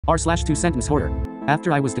r/2 sentence horror.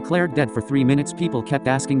 After I was declared dead for 3 minutes, people kept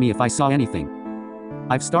asking me if I saw anything.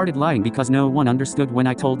 I've started lying because no one understood when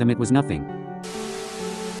I told them it was nothing.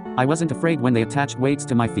 I wasn't afraid when they attached weights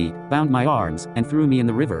to my feet, bound my arms, and threw me in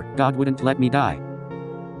the river. God wouldn't let me die.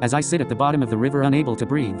 As I sit at the bottom of the river unable to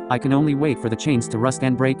breathe, I can only wait for the chains to rust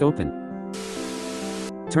and break open.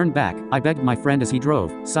 Turn back, I begged my friend as he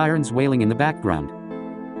drove, sirens wailing in the background.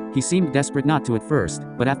 He seemed desperate not to at first,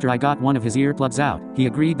 but after I got one of his earplugs out, he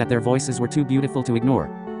agreed that their voices were too beautiful to ignore.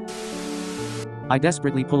 I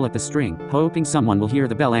desperately pull at the string, hoping someone will hear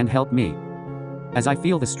the bell and help me. As I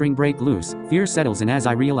feel the string break loose, fear settles in as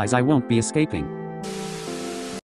I realize I won't be escaping.